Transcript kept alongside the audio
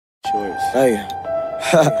shorts. Hey.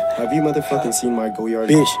 Have you motherfucking seen my Go Yard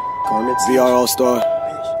Bitch. garments? VR All-Star.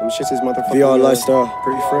 Them shits is motherfucking VR Lifestyle.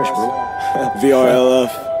 pretty fresh, bro. VR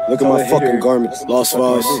LF. Look at my fucking garments. Lost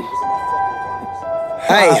Files.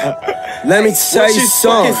 Hey, let me tell you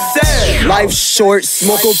something. Life short,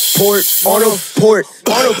 smoke a port on a port.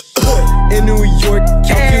 In New York,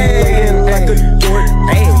 calculating like a dork.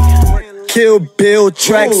 Kill Bill,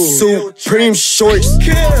 track suit, Supreme shorts.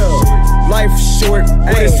 Life short,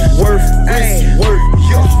 what it's worth, it's worth.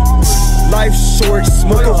 Life short,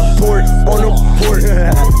 smoke a port on a port.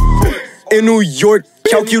 In New York,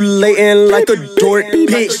 calculating like a dork,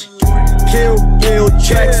 bitch. Kill Bill,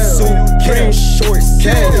 track suit, Supreme shorts.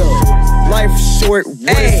 Life short,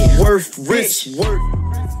 what it's worth, rich worth.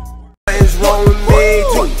 Something's wrong with me,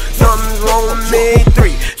 2. Something's wrong with me,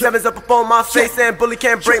 3. 7's up on my face and bully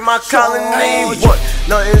can't break my colony. 1.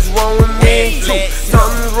 Nothing's wrong with me, 2.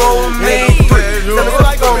 Something's wrong with me, 3. 7's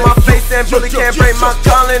up on my face and bully can't break my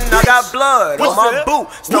colony. I got blood on my boot,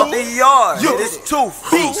 start the yard. It is 2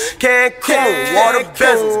 feet, Cancun, water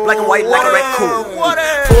bezels, black and white like a raccoon.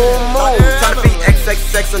 Full moon, trying to be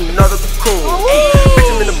XXX another cocoon. Bitch,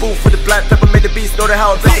 I'm in the booth with the black pepper, made the beast know that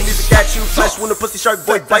how I need to catch you. Flesh when the pussy shark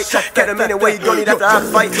boy bite. Cat a minute where you gon' need after I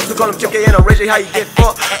fight. So call him Chick and I'll raise you how you get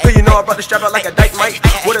fucked. But you know I brought the strap out like a dyke mic.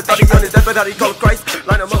 Would've thought he on his deathbed, how he called Christ.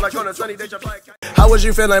 Line him up like on a sunny day. How was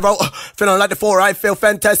you feeling, bro? Feeling like the 4, I feel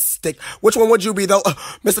fantastic. Which one would you be though?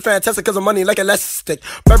 Mr. Fantastic, cause I'm money like elastic.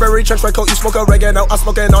 Burberry trench coat, you smoke oregano. I'm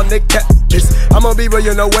smoking on Nick Catfish. I'ma be real,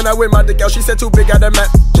 you know, when I wear my dick out, she said too big, got that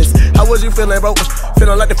matches. How was you feeling, bro?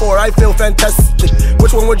 Feeling like the 4, I feel fantastic.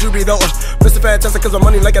 Which one would you be though? Mr. Fantastic, cause I'm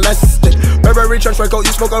money like elastic. Burberry trench coat,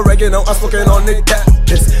 you smoke oregano. I'm smoking on Nick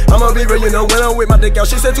Catfish. I'ma be real, you know, when I wear my dick out,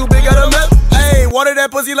 she said too big, got a map. Hey, water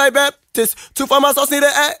that pussy like Baptist. 2 for my sauce, need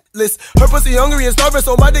an atlas. Her pussy hungry and starving,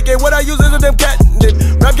 so my dick ain't what I use is a damn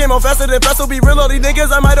catnip. Rap game on faster than fast, so be real, all these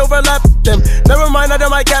niggas, I might overlap them. Never mind, I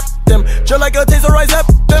done might cap them. Just like a taser, I zap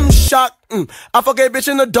them. Shock. I fuck a bitch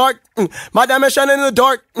in the dark. My diamond shining in the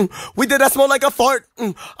dark. We did that smell like a fart.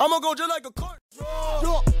 I'ma go just like a cart.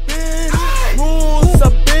 Rules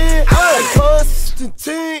up in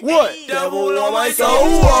Constantine. What? Devil on my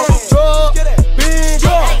soul. Drop, bitch.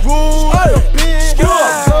 Rules up in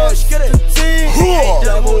Constantine.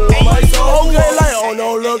 Devil on my soul. Okay, like, oh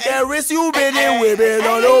no, look at wrist, you been in whipping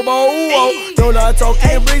on the bow. Don't not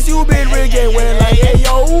talking bricks, you been rigging when like, hey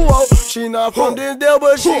yo. She not from this deal,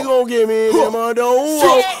 but she gon' give me them a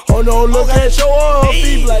dough. Oh no, look at show her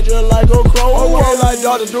feet black just like a crow. Okay, like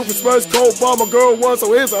Dr. Duke and Spurs coat, bought my girl one,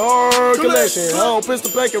 so it's a hard collection. I don't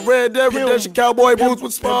pistol pack and red dead redemption, cowboy boots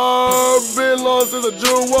with spar. Been lost as a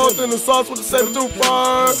Jew, walked in the sauce with the 7-2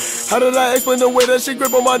 fire. How did I explain the way that she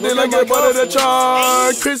grip on my dick like a butter that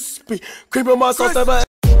char? Crispy, creep on my sauce, ever.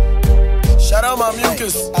 Shout out my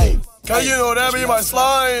mucus. Cause you know that be my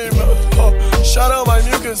slime. Shout out my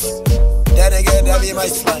mucus. That nigga, that be my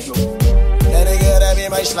slime. That nigga, that be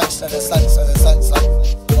my slime. Slime.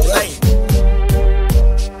 Alright.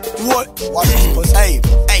 What? Watch this pussy. Hey,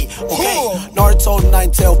 okay. Naruto,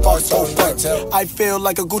 9-tail, Barto. I feel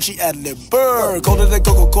like a Gucci ad-lib. Bird. Colder than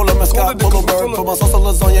Coca-Cola, mascot, polo bird. Put my sauce on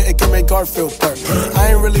lasagna, it can make Garfield purr.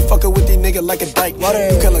 I ain't really fucking with these niggas like a dyke.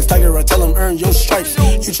 You can like Tiger, I tell him earn your stripes.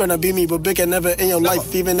 You tryna beat me, but big and never in your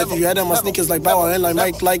life. Even if you had on my sneakers like Bow and like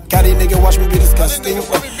Mike, like Gotti, nigga, watch me be disgusting.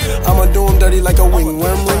 I'ma do him dirty like a wing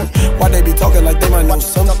worm ring. Why they be talking like they might know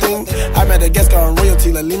something? I met a guest car on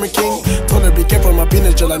royalty like Lima King. Told her be careful, my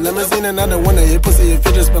penis just like limousine. And I don't wanna hit pussy if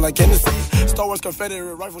it just smell like Hennessy. Star Wars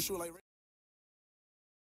Confederate rifle shoot like.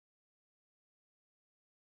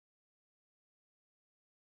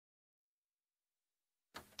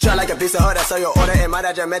 Try like a piece of her, that's how your order. And might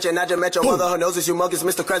I just met your mother. Her nose is humongous,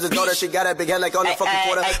 Mr. Krabs' daughter. She got a big head like on the fucking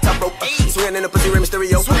quarter. Top rope, swinging in the pussy, Rey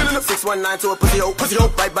Mysterio. 619 to a pussy hoe,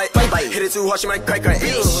 bite. Hit it too hard, she might crack her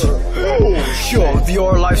ass. Yo,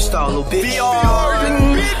 VR lifestyle, little bitch.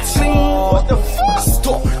 What the fuck?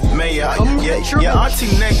 Stop. Man, yeah,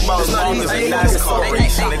 auntie neck bounce on this NASCAR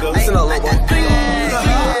race, nigga. Listen up, little boy.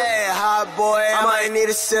 Yeah, hot boy, I might need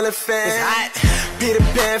a ceiling fan. Peter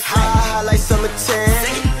Pan, high like summer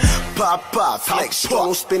tan. Pop, flex,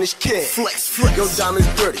 strong spinach kid. Flex, your diamonds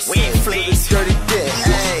dirty. We ain't flex, dirty dick.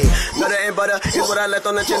 Hey, butter and butter, is what I left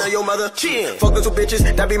on the chin of your mother. Fuck the two bitches,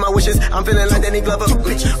 that be my wishes. I'm feeling like Danny Glover.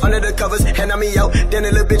 Under the covers, hand on me out. Then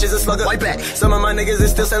the little bitches a slugger. White back. Some of my niggas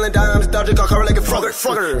is still selling dimes. Dodging car cover like a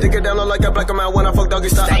frogger. Dick it down low like a black man when I fuck doggy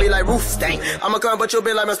style. I be like roof. I'ma come, but you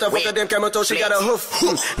be like my stuff. Fuck a damn camel toe, she got a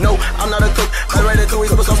hoof. No, I'm not a cook. I ride a two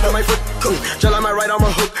weeks, but come on my foot. Just like my right arm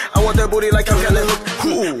a hook. I want that booty like I'm Kelly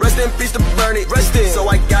Hook. Rest in peace to Bernie. Rest in. So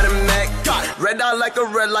I got him back. Red dot like a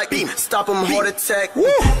red light. Stop him, heart attack.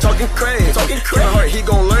 Talking crazy. Heart, he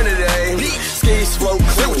gon' learn today. Skis flow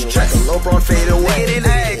clean. Track a low brown fade away.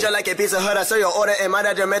 Hey, just like a Pizza Hut, I saw your order and my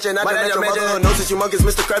dad just mentioned. I just mentioned her nose since you monkeys.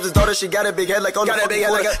 Mr. Krabs' daughter, she got a big head like on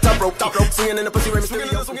the top rope. Singing in the pussy, Ray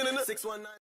Mysterio. 619.